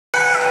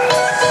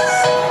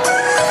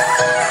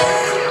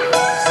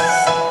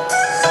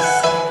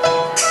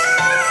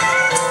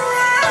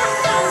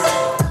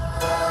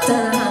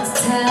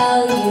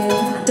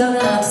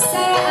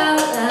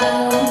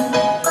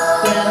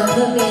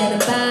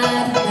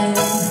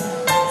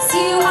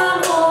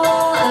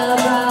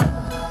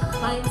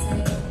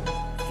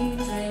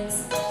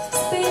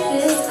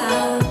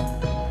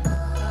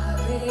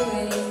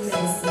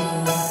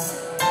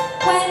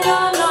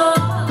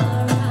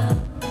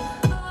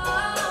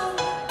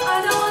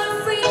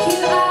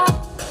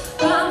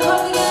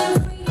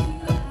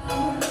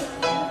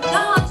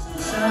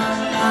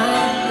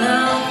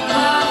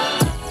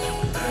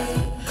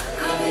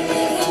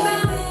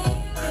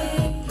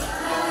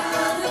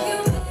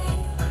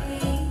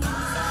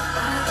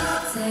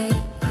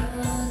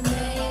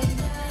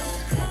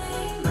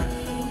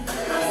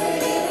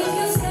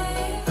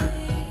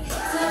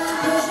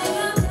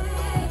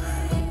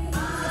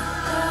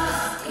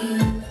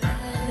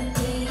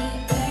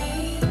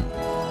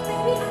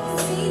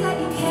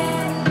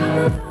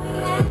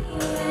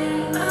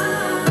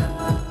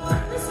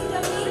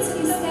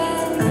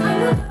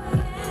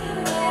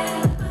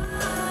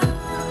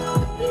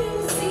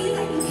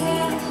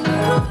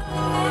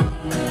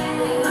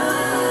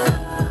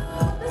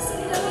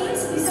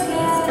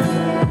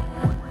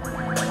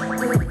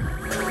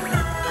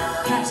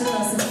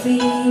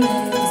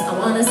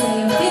I wanna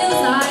say it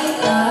feels like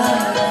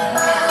love.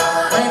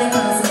 When it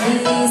comes to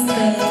these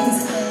things,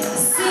 I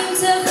seem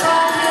to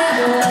find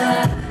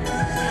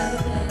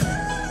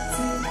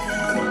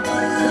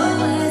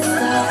nowhere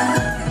stuck.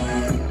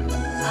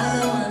 I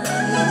don't wanna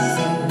lose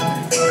you.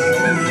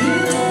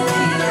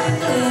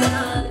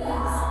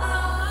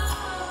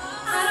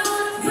 I don't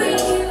wanna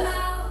freak you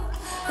out,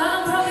 but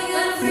I'm probably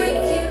gonna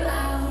freak you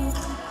out.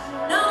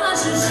 No one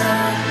should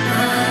shout.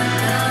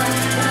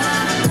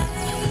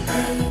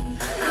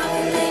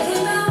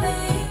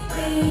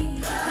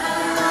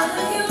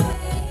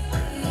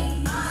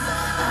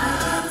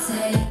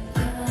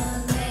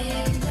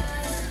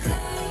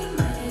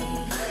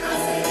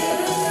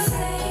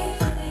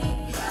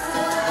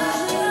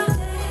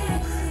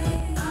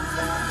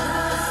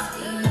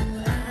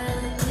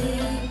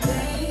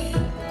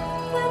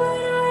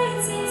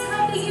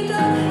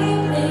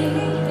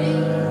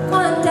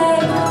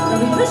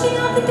 Pushing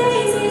up the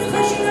daisies,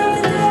 pushing up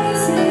the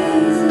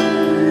daisies,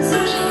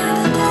 pushing up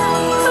the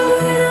daisies. I'm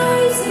gonna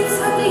race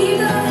something you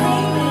don't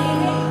hate me.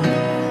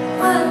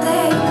 One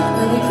day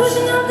we'll be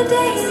pushing up the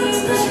daisies,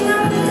 pushing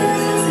up the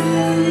daisies.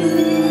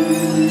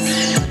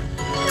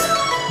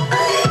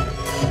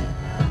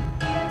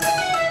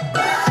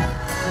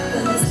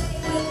 Gonna stay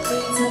with me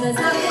till there's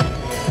nothing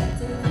left,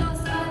 till we've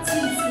lost our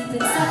teeth, sleep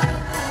inside,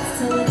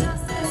 till the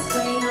dust is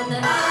spraying on the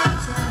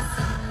edges.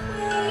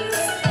 Will you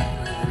stay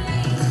with me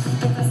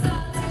if I start?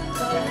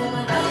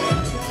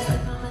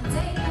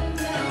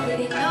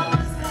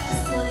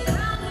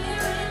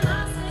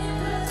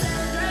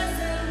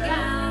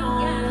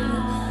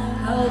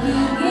 Hope you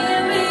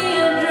give me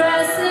a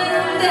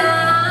dressing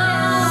down.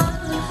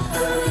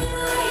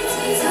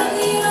 Tell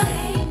me you don't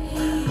hate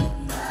me.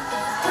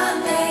 One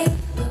day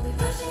we'll be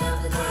pushing up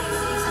the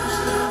daisies,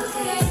 pushing up the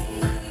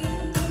daisies.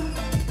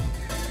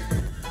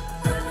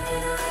 Tell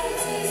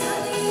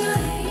me you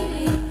don't hate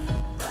me.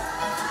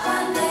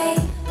 One day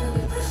we'll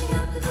be pushing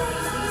up the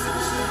daisies,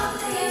 pushing up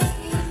the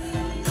daisies.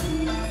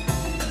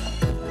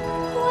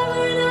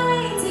 Whoever in our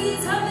 80s,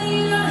 tell me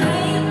you don't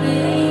hate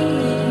me.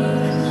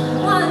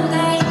 One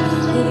day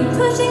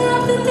pushing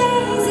up the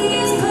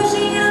daisies,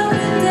 pushing up the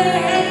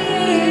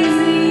daisies.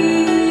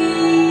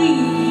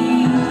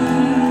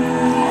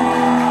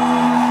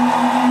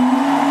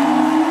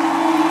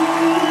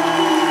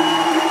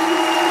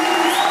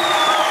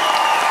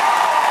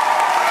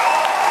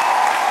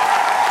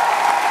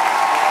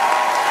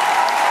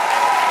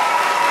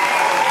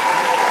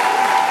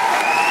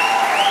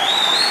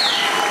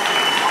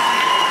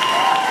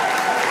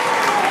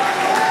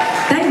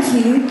 Thank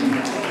you.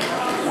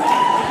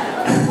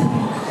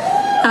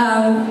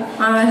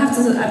 I have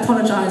to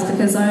apologise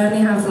because I only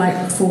have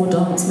like 4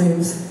 dance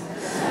moves,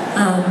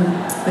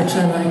 which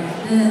are like,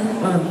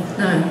 well,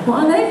 no,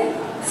 what are they?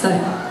 So,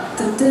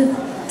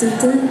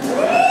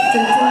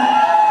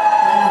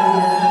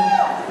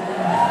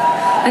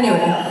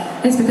 anyway,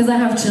 it's because I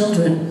have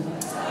children,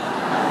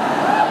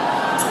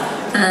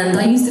 and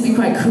I used to be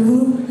quite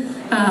cool,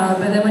 but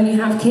then when you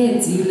have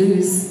kids, you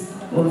lose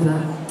all of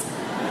that,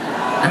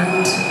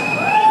 and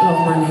a lot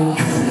of money.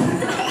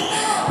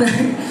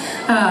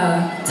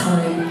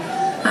 Time.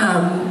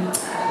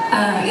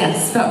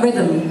 Yes, but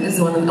rhythm is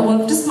one of them.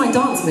 Well, just my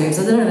dance moves,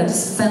 I don't know, I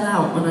just fell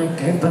out when I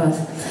gave birth.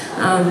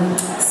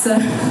 So,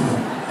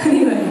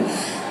 anyway,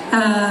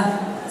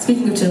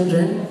 speaking of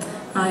children,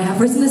 I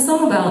have written a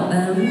song about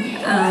them,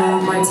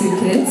 my 2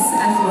 kids,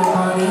 Ethel and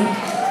Barney,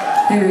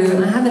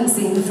 who I haven't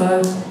seen for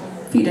a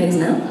few days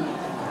now.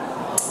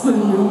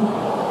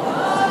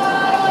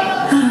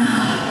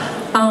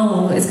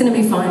 Oh, it's going to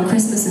be fine.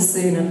 Christmas is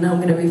soon, and now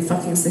I'm going to be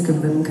fucking sick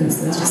of them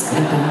because there's just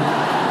going to be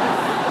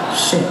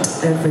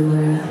shit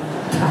everywhere.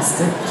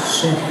 Plastic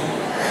shit.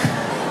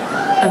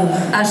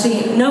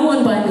 Actually, no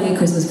one buy me a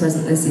Christmas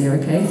present this year,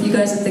 okay? If you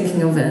guys are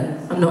thinking of it,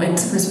 I'm not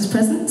into Christmas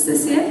presents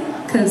this year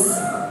because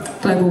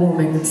global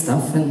warming and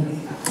stuff, and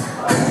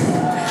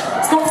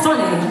it's not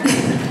funny.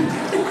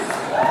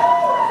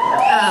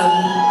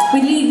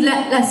 We need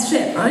less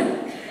shit, right?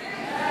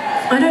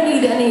 I don't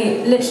need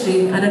any,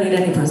 literally, I don't need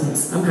any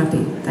presents. I'm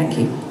happy, thank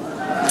you.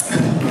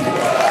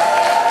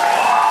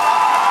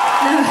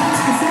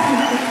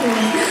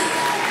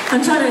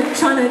 I'm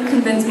trying to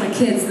convince my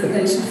kids that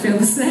they should feel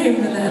the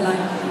same, but they're like,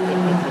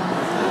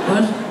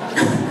 what?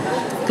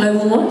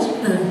 Global what?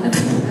 No,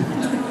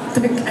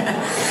 don't care.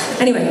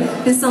 Anyway,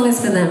 this song is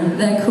for them.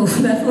 They're called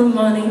Ethel and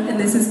Barney, and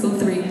this is called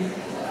 3.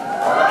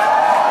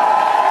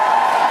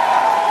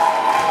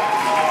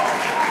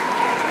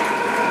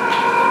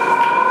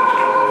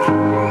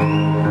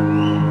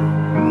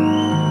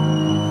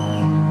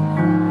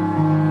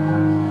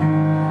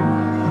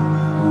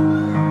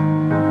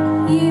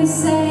 You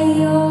say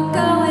you're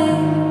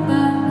going,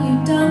 but you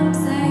don't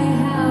say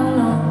how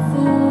long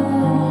for.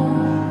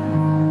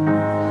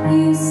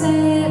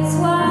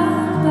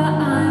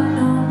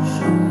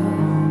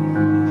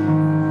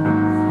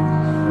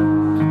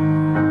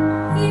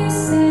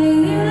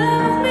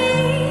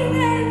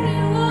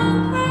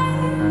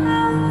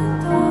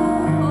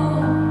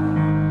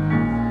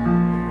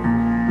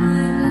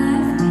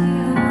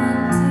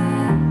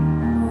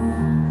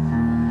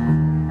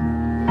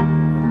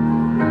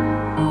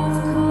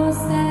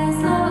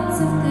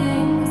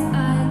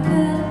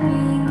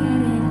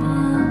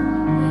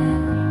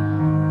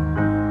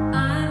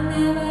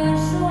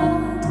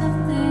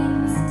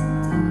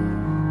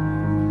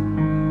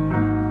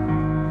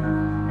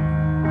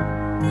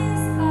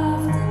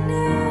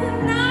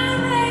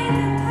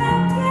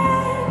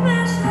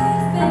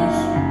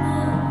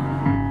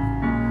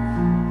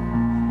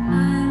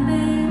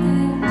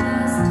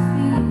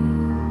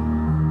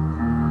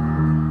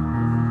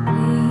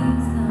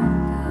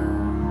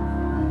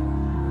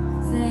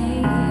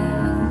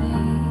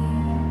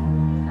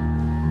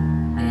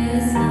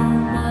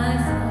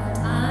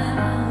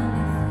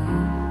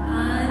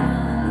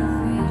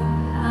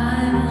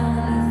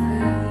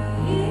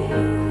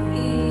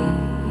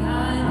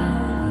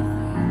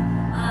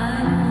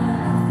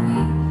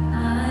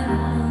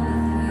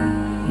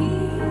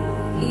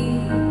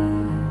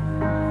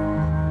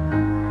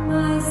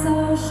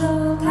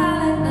 so powerful.